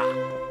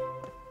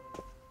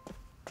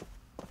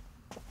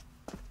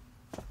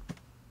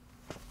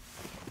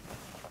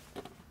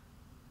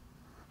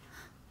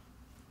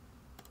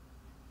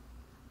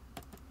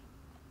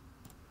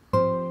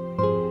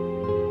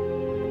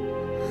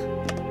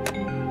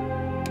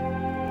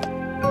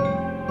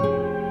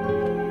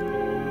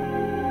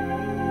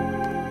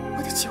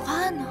企划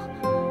案呢？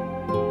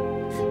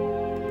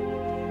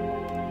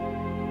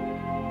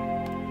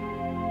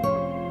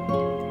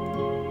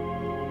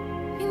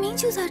明明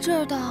就在这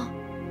儿的，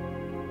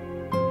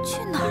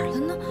去哪儿了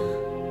呢？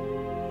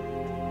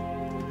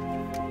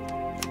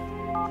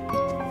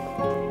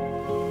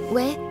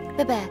喂，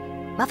贝贝，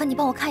麻烦你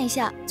帮我看一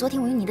下昨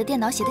天我用你的电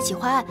脑写的企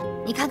划案，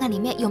你看看里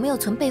面有没有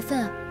存备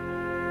份。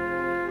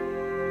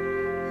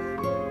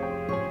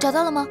找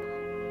到了吗？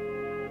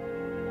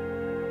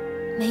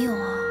没有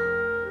啊。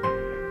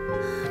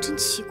真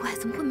奇怪，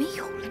怎么会没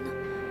有了呢？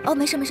哦，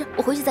没事，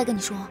我回去再跟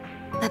你说，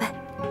拜拜。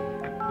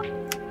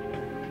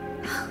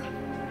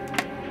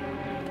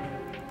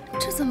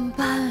这怎么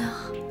办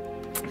啊？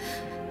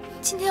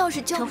今天要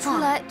是交不出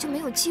来，就没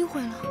有机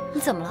会了。你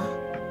怎么了？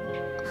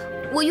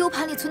我 U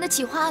盘里存的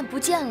企划案不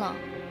见了。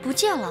不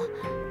见了？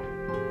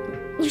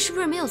你是不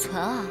是没有存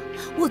啊？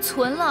我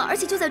存了，而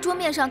且就在桌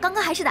面上，刚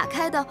刚还是打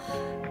开的。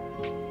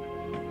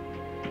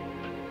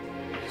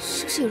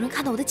是不是有人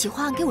看到我的企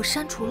划案给我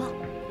删除了？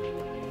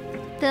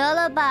得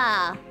了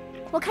吧，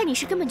我看你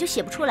是根本就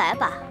写不出来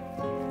吧，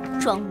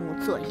装模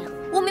作样。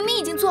我明明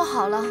已经做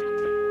好了，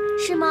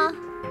是吗？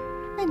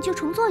那你就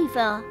重做一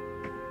份啊。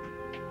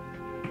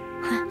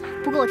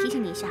不过我提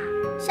醒你一下，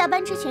下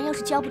班之前要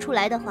是交不出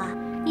来的话，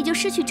你就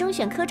失去征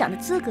选科长的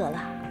资格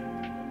了。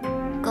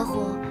高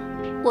虎，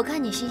我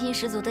看你信心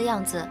十足的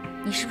样子，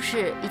你是不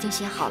是已经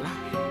写好了？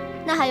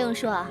那还用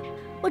说，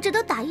我这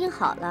都打印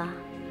好了。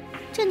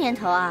这年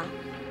头啊，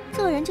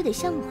做人就得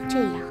像我这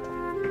样。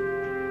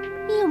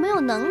你有没有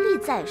能力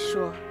再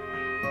说，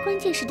关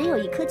键是得有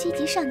一颗积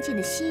极上进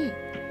的心，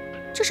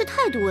这是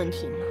态度问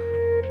题嘛，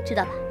知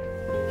道吧？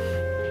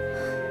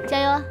加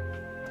油啊！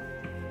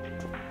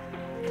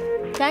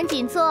赶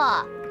紧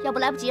做，要不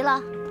来不及了。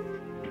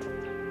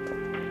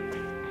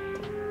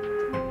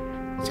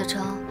小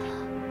程，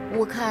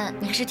我看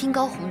你还是听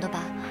高红的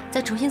吧，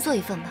再重新做一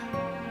份吧。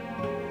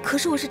可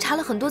是我是查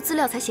了很多资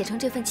料才写成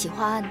这份企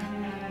划案的，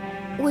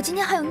我今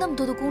天还有那么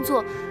多的工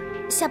作，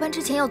下班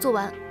之前要做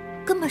完。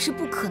根本是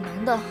不可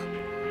能的。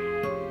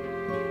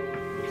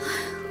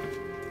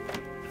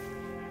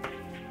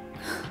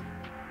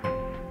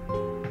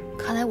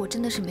看来我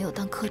真的是没有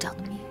当科长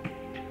的命。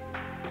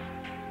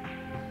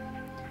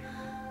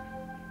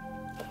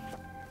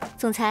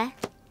总裁，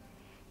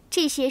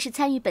这些是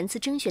参与本次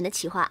征选的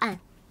企划案。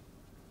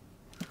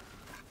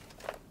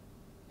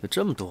有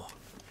这么多，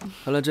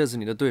看来这次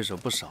你的对手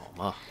不少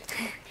嘛。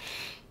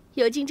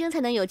有竞争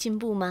才能有进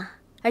步嘛。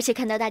而且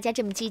看到大家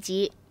这么积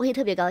极，我也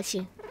特别高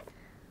兴。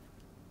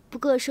不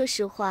过说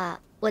实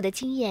话，我的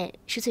经验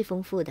是最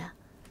丰富的，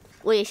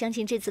我也相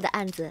信这次的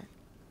案子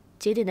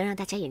绝对能让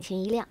大家眼前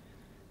一亮。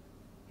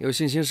有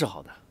信心是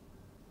好的，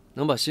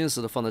能把心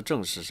思都放在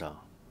正事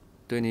上，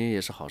对你也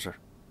是好事。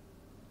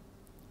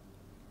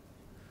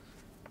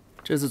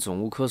这次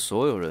总务科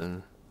所有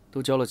人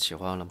都交了企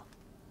划案了吗？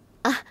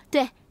啊，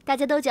对，大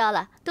家都交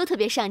了，都特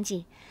别上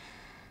进，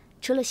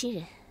除了新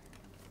人。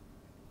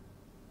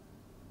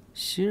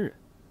新人？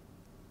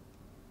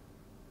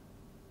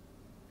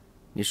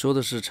你说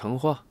的是程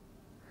化？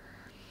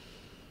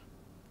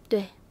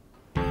对。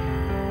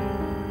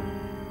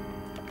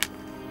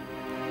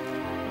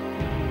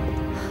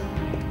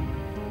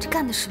这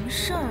干的什么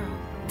事儿啊？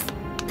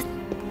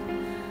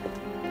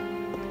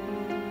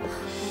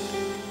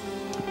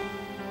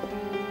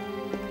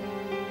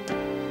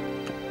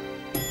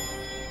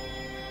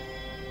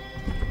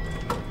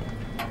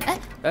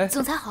哎，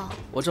总裁好，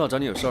我正好找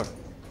你有事儿。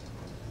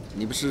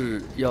你不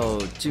是要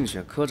竞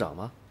选科长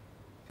吗？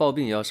抱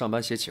病也要上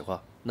班写企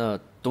划，那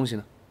东西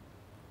呢？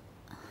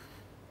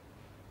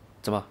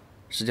怎么，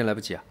时间来不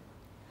及啊？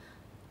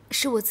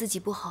是我自己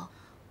不好，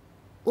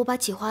我把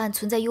企划案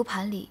存在 U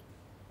盘里，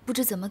不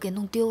知怎么给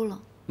弄丢了。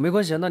没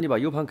关系啊，那你把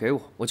U 盘给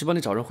我，我去帮你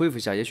找人恢复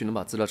一下，也许能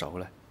把资料找回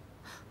来。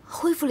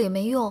恢复了也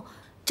没用，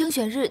征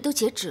选日都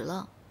截止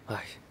了。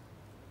哎，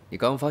你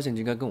刚发现就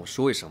应该跟我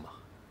说一声嘛。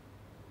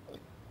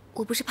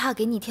我不是怕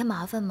给你添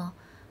麻烦吗？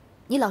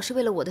你老是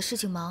为了我的事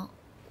情忙，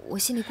我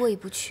心里过意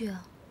不去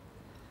啊。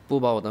不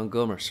把我当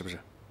哥们儿是不是？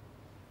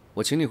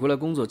我请你回来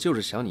工作就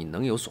是想你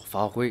能有所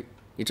发挥，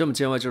你这么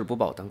见外就是不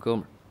把我当哥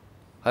们儿，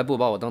还不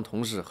把我当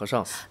同事和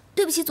上司。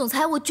对不起，总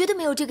裁，我绝对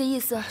没有这个意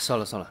思。算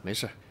了算了，没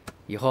事，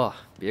以后啊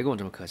别跟我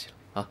这么客气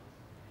了啊。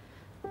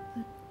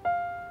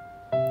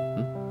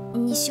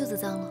你袖子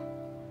脏了。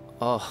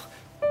哦，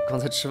刚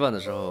才吃饭的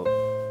时候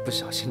不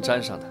小心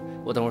沾上的，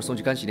我等会儿送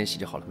去干洗店洗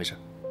就好了，没事。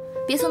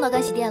别送到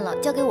干洗店了，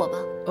交给我吧。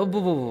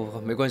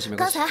不，没关系没关系。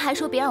刚才还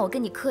说别让我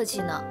跟你客气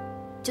呢，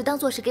就当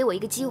做是给我一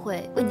个机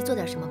会，为你做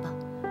点什么吧。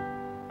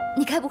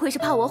你该不会是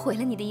怕我毁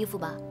了你的衣服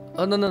吧？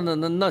啊，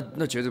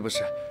那绝对不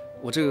是。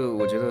我觉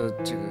得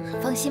这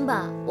个。放心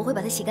吧，我会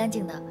把它洗干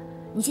净的。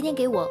你今天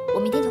给我，我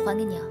明天就还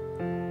给你啊。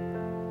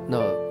那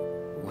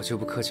我就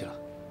不客气了。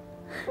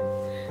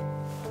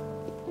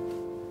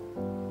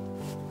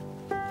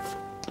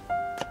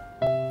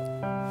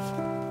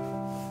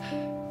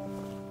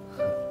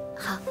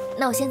好，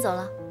那我先走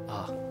了。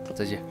啊，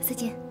再见。再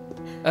见。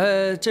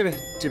这边。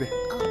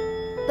哦，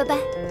拜拜。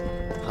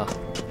好。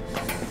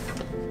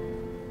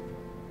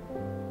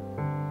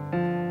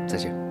再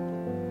见。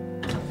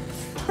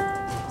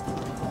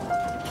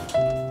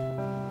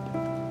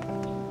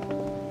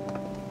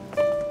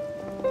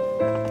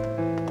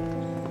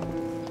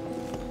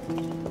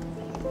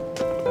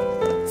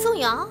宋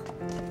阳，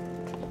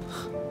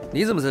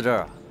你怎么在这儿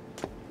啊？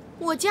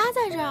我家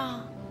在这儿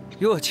啊。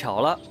哟，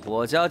巧了，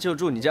我家就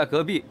住你家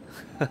隔壁。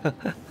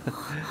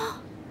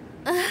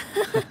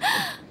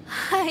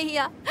哎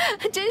呀，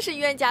真是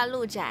冤家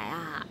路窄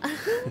啊！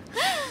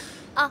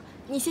啊，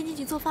你先进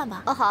去做饭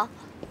吧。哦，好。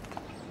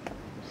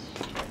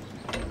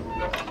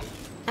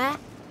哎，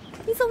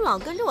你怎么老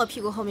跟着我屁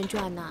股后面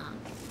转呢？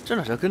这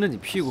哪叫跟着你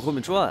屁股后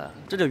面转啊？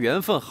这叫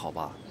缘分，好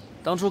吧？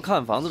当初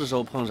看房子的时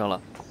候碰上了，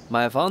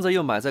买房子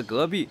又买在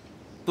隔壁，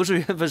不是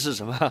缘分是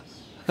什么？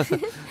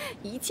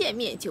一见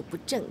面就不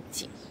正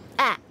经。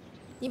哎，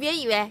你别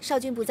以为少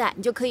君不在，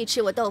你就可以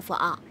吃我豆腐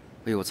啊！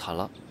哎呦，惨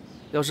了！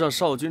要是让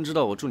少君知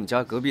道我住你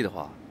家隔壁的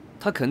话，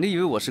他肯定以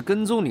为我是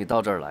跟踪你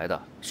到这儿来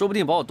的，说不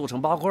定把我剁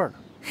成8块呢。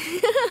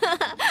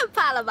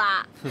怕了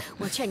吧？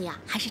我劝你啊，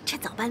还是趁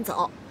早搬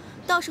走，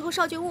到时候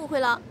少君误会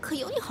了，可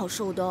有你好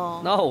受的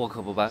哦。那我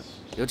可不搬，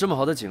有这么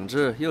好的景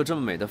致，又有这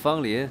么美的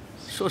芳邻，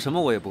说什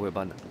么我也不会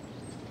搬的。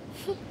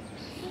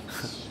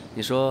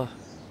你说，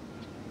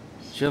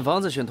选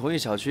房子选同一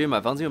小区，买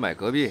房子又买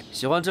隔壁，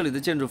喜欢这里的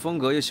建筑风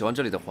格，又喜欢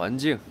这里的环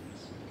境，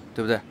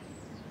对不对？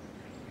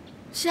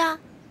是啊，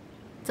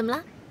怎么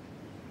了？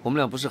我们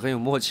俩不是很有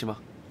默契吗？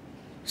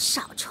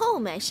少臭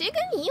美，谁跟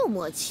你有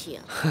默契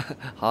啊？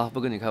好，不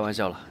跟你开玩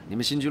笑了。你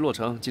们新居落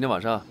成，今天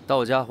晚上到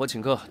我家，我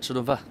请客吃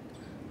顿饭。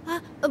啊，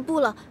不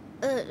了，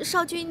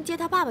少君接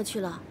他爸爸去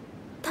了，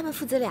他们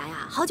父子俩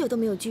呀，好久都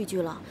没有聚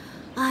了。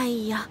哎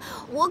呀，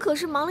我可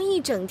是忙了一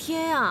整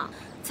天啊，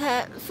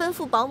才吩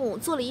咐保姆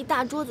做了一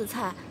大桌子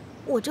菜，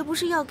我这不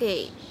是要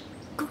给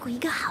姑姑一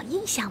个好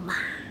印象吗？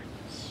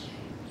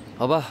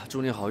好吧，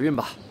祝你好运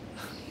吧。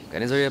改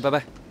天再约，拜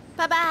拜。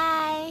拜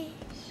拜。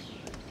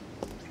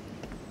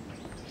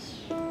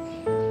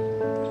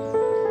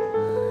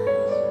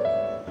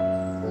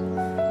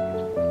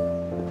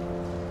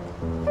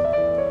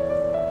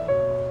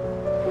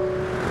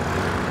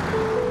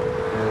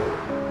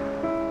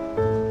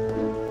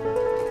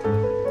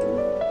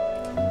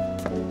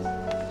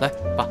来，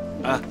爸，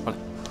过来，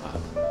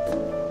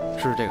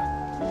试试这个。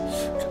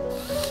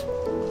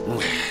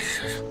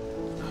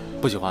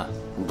不喜欢？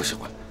不喜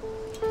欢。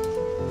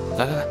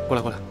来，过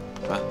来，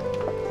来，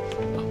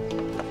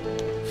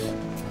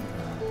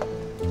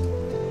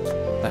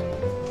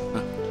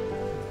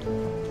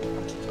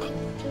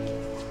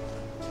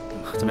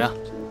怎么样？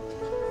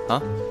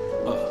啊？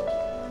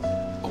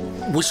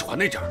我喜欢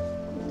那件。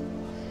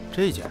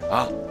这件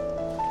啊？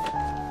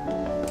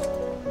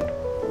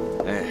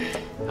哎，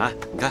啊，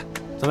你看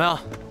怎么样？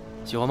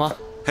喜欢吗？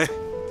嘿，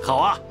好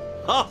啊，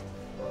好。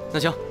那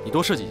行，你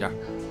多设计一件，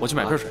我去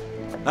买瓶水。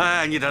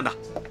哎，你等等，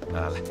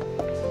来，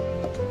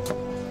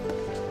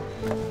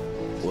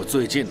我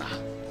最近呐，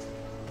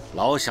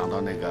老想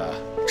到那个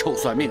臭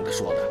算命的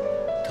说的，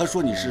他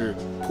说你是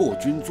破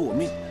军作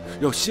命，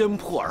要先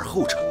破而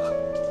后成啊。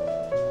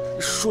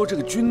说这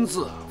个军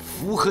字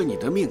符合你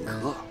的命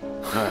格，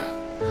哎，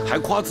还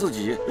夸自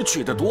己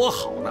取得多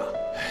好呢。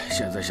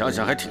现在想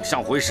想还挺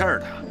像回事儿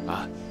的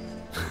啊，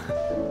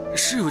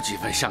是有几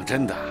分像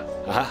真的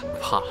啊。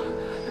怕了。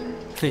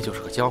那就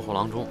是个江湖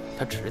郎中，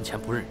他只认钱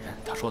不认人，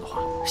他说的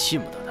话信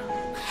不得的。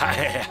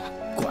哎呀，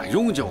管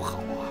用就好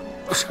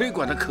啊，谁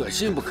管他可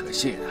信不可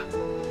信啊？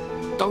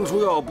当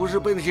初要不是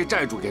被那些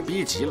债主给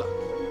逼急了，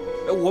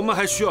我们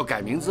还需要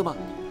改名字吗？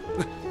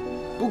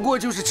不过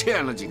就是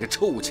欠了几个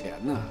臭钱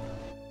呢。